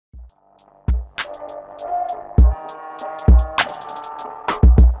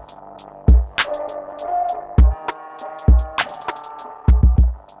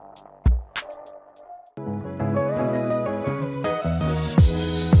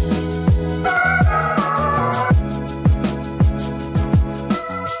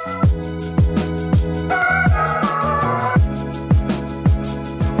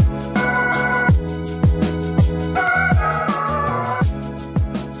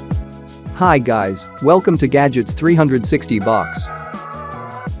Hi guys, welcome to Gadgets 360 box.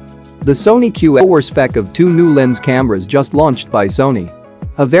 The Sony QX4 spec of two new lens cameras just launched by Sony.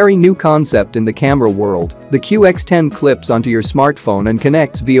 A very new concept in the camera world, the QX10 clips onto your smartphone and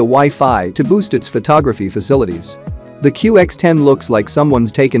connects via Wi-Fi to boost its photography facilities. The QX10 looks like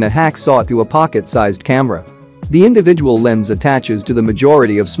someone's taken a hacksaw to a pocket-sized camera. The individual lens attaches to the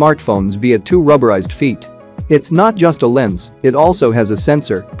majority of smartphones via two rubberized feet. It's not just a lens, it also has a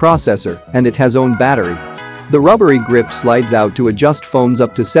sensor, processor, and it has own battery. The rubbery grip slides out to adjust phones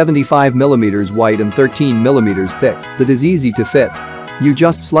up to 75mm wide and 13mm thick that is easy to fit. You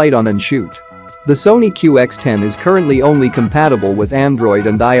just slide on and shoot. The Sony QX10 is currently only compatible with Android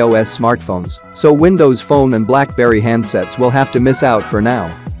and iOS smartphones, so Windows Phone and BlackBerry handsets will have to miss out for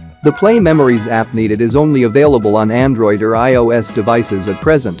now. The Play Memories app needed is only available on Android or iOS devices at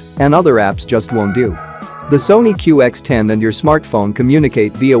present, and other apps just won't do. The Sony QX10 and your smartphone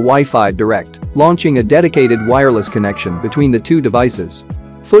communicate via Wi-Fi Direct, launching a dedicated wireless connection between the two devices.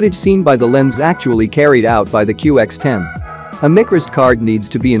 Footage seen by the lens actually carried out by the QX10. A microSD card needs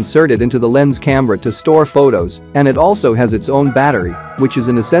to be inserted into the lens camera to store photos, and it also has its own battery, which is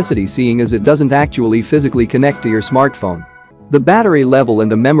a necessity seeing as it doesn't actually physically connect to your smartphone. The battery level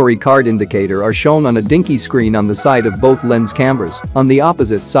and a memory card indicator are shown on a dinky screen on the side of both lens cameras, on the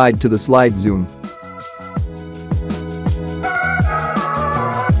opposite side to the slide zoom.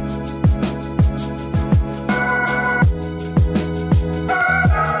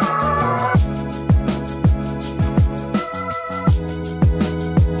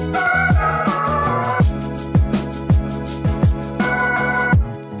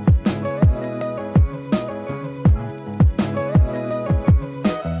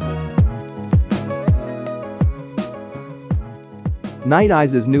 Night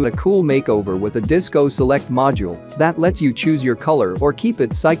Eyes is new, a cool makeover with a Disco Select module that lets you choose your color or keep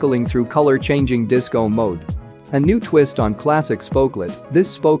it cycling through color-changing disco mode. A new twist on classic spokelet,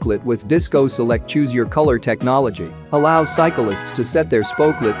 this spokelet with Disco Select Choose Your Color technology allows cyclists to set their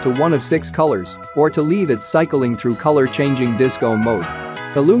spokelet to one of 6 colors or to leave it cycling through color-changing disco mode.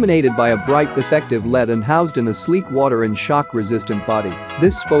 Illuminated by a bright, effective LED and housed in a sleek water and shock-resistant body,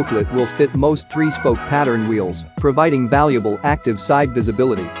 this spokelet will fit most 3-spoke pattern wheels, providing valuable active side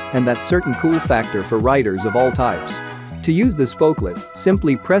visibility and that certain cool factor for riders of all types. To use the spokelet,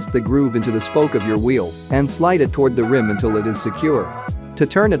 simply press the groove into the spoke of your wheel and slide it toward the rim until it is secure. To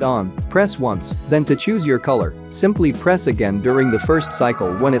turn it on, press once, then to choose your color, simply press again during the first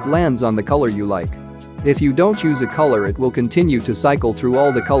cycle when it lands on the color you like. If you don't choose a color, it will continue to cycle through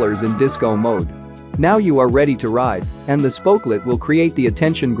all the colors in disco mode. Now you are ready to ride, and the spokelet will create the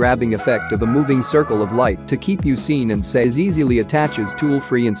attention-grabbing effect of a moving circle of light to keep you seen and is easily attaches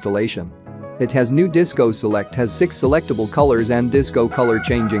tool-free installation. It has new Disco Select, has 6 selectable colors and disco color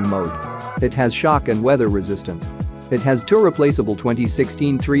changing mode. It has shock and weather resistant. It has 2 replaceable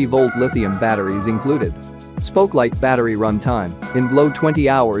 2016 3-volt lithium batteries included. Spokelight battery run time, in glow 20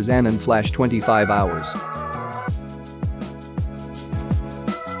 hours and in flash 25 hours.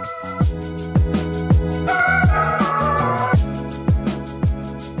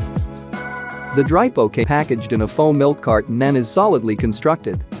 The Drypo came packaged in a foam milk carton and is solidly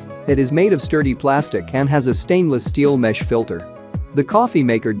constructed. It is made of sturdy plastic and has a stainless steel mesh filter. The coffee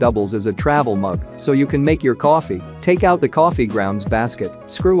maker doubles as a travel mug, so you can make your coffee, take out the coffee grounds basket,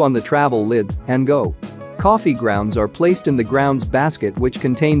 screw on the travel lid, and go. Coffee grounds are placed in the grounds basket which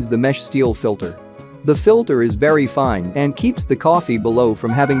contains the mesh steel filter. The filter is very fine and keeps the coffee below from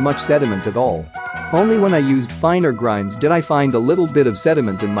having much sediment at all. Only when I used finer grinds did I find a little bit of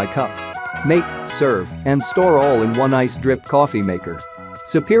sediment in my cup. Make, serve, and store all in one ice drip coffee maker.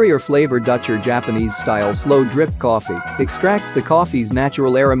 Superior flavor Dutch or Japanese-style slow drip coffee extracts the coffee's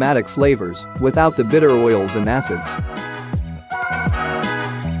natural aromatic flavors without the bitter oils and acids.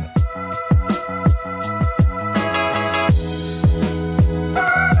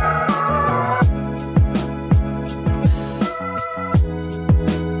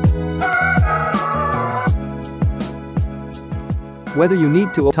 Whether you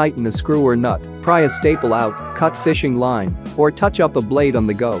need to tighten a screw or nut, pry a staple out, cut fishing line, or touch up a blade on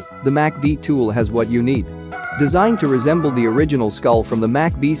the go, the MAC-V tool has what you need. Designed to resemble the original skull from the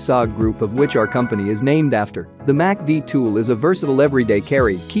MAC-V SOG group of which our company is named after, the MAC-V tool is a versatile everyday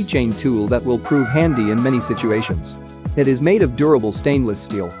carry keychain tool that will prove handy in many situations. It is made of durable stainless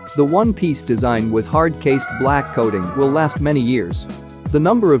steel. The one-piece design with hard-cased black coating will last many years. The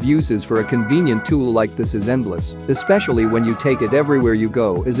number of uses for a convenient tool like this is endless, especially when you take it everywhere you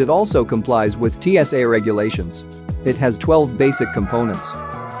go, as it also complies with TSA regulations. It has 12 basic components.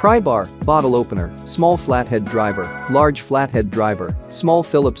 Pry bar, bottle opener, small flathead driver, large flathead driver, small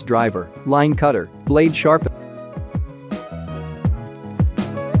Phillips driver, line cutter, blade sharpener.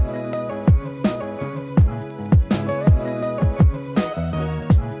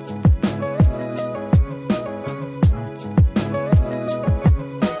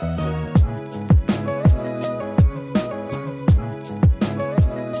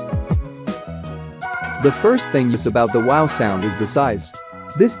 The first thing about the wow sound is the size.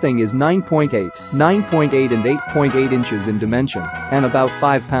 This thing is 9.8 and 8.8 inches in dimension and about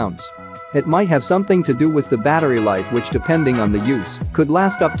 5 pounds. It might have something to do with the battery life, which depending on the use could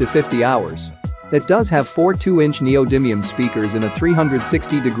last up to 50 hours. It does have 4 2-inch neodymium speakers in a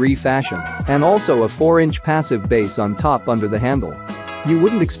 360-degree fashion and also a 4-inch passive bass on top under the handle. You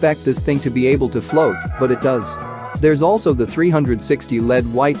wouldn't expect this thing to be able to float, but it does. There's also the 360 LED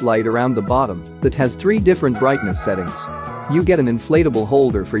white light around the bottom that has 3 different brightness settings. You get an inflatable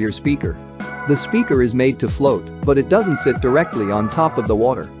holder for your speaker. The speaker is made to float, but it doesn't sit directly on top of the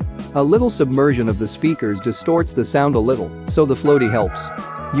water. A little submersion of the speakers distorts the sound a little, so the floaty helps.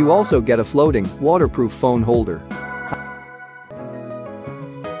 You also get a floating, waterproof phone holder.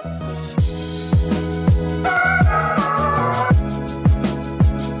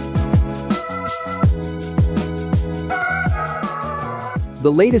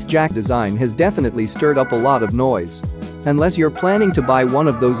 The latest jack design has definitely stirred up a lot of noise. Unless you're planning to buy one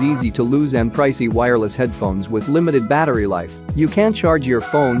of those easy-to-lose and pricey wireless headphones with limited battery life, you can't charge your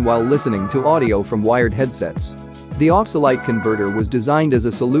phone while listening to audio from wired headsets. The Auxolite converter was designed as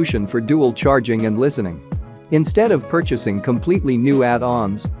a solution for dual charging and listening. Instead of purchasing completely new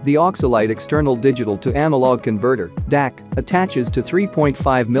add-ons, the Auxolite external digital to analog converter (DAC) attaches to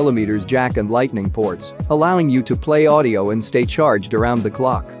 3.5mm jack and lightning ports, allowing you to play audio and stay charged around the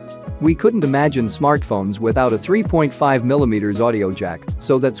clock. We couldn't imagine smartphones without a 3.5mm audio jack,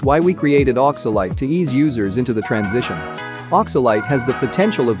 so that's why we created Auxolite to ease users into the transition. Auxolite has the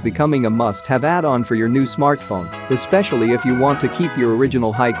potential of becoming a must-have add-on for your new smartphone, especially if you want to keep your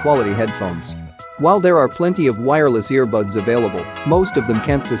original high-quality headphones. While there are plenty of wireless earbuds available, most of them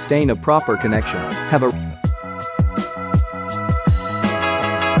can't sustain a proper connection, have a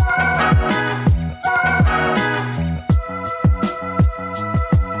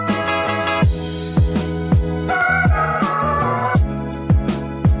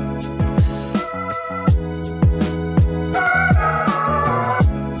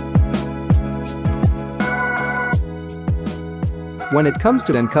When it comes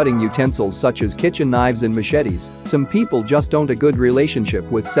to cutting utensils such as kitchen knives and machetes, some people just don't have a good relationship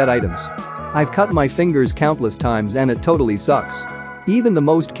with said items. I've cut my fingers countless times and it totally sucks. Even the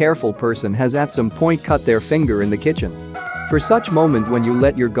most careful person has at some point cut their finger in the kitchen. For such moment when you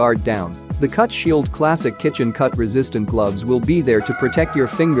let your guard down, the Cut Shield Classic Kitchen Cut Resistant Gloves will be there to protect your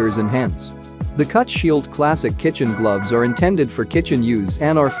fingers and hands. The Cut Shield Classic Kitchen Gloves are intended for kitchen use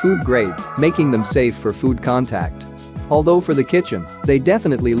and are food grade, making them safe for food contact. Although for the kitchen, they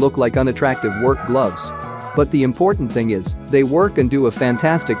definitely look like unattractive work gloves. But the important thing is, they work and do a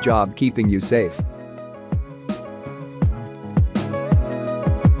fantastic job keeping you safe.